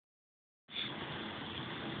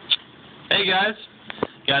Hey guys,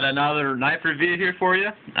 got another knife review here for you.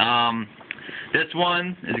 This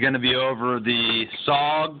one is going to be over the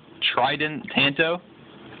SOG Trident Tanto,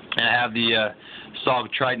 and I have the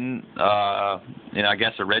SOG Trident, I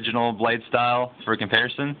guess original blade style for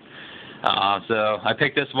comparison. So I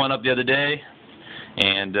picked this one up the other day,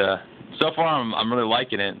 and so far I'm really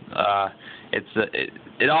liking it.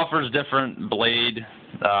 It offers different blade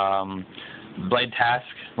tasks,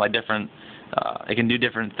 like different. It can do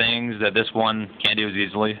different things that this one can't do as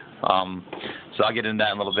easily. So I'll get into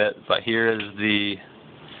that in a little bit. But here is the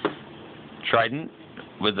Trident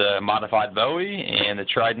with the modified Bowie and the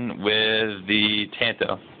Trident with the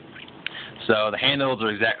Tanto. So the handles are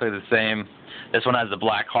exactly the same. This one has the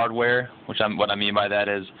black hardware, what I mean by that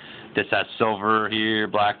is this has silver here,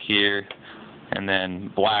 black here, and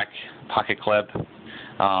then black pocket clip,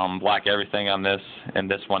 black everything on this,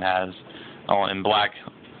 and this one has in black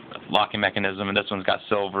locking mechanism, and this one's got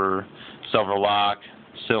silver lock,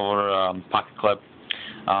 silver pocket clip.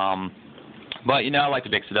 But I like to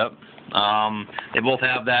mix it up. They both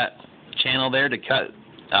have that channel there to cut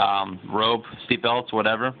rope, seat belts,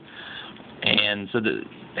 whatever. And so the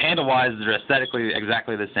handle-wise, they're aesthetically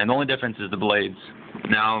exactly the same. The only difference is the blades.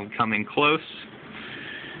 Now coming close,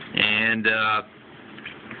 and I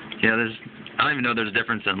don't even know there's a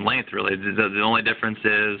difference in length really. The only difference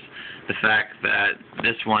is the fact that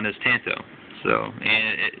this one is Tanto.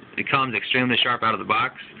 And it comes extremely sharp out of the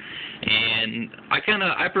box. And I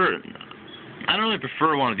don't really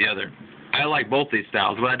prefer one or the other. I like both these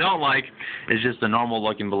styles. What I don't like is just the normal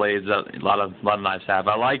looking blades that a lot of knives have.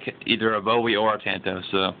 I like either a Bowie or a Tanto,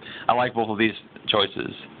 so I like both of these choices.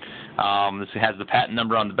 This has the patent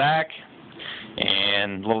number on the back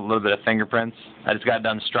and a little bit of fingerprints. I just got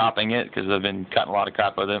done stropping it because I've been cutting a lot of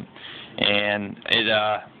crap with it, and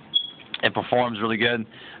it performs really good.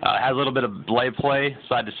 It has a little bit of blade play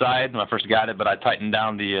side to side when I first got it, but I tightened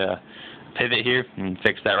down the pivot here and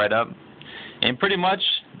fixed that right up. And pretty much,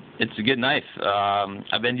 it's a good knife.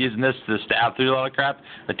 I've been using this to stab through a lot of crap.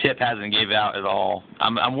 The tip hasn't gave out at all.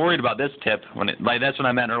 I'm worried about this tip. That's what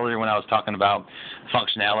I meant earlier when I was talking about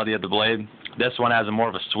functionality of the blade. This one has more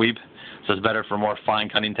of a sweep, so it's better for more fine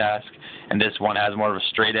cutting task. And this one has more of a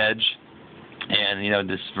straight edge, and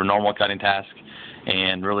this is for normal cutting task,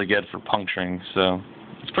 and really good for puncturing. So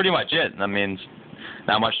that's pretty much it. I mean,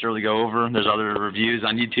 not much to really go over. There's other reviews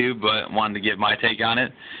on YouTube, but wanted to give my take on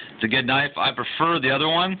it. It's a good knife. I prefer the other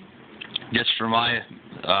one just for my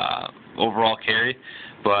overall carry,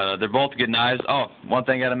 but they're both good knives. Oh, one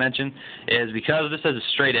thing I gotta mention is because this has a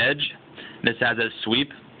straight edge, this has a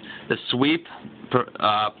sweep. The sweep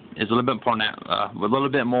is a little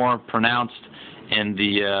bit more pronounced in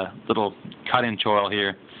the little cutting choil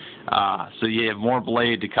here. So you have more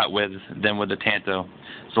blade to cut with than with the Tanto.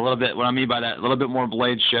 So a little bit, what I mean by that, a little bit more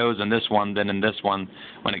blade shows in this one than in this one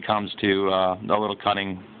when it comes to the little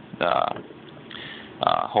cutting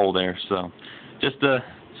hole there. So just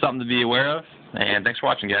something to be aware of, and thanks for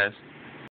watching, guys.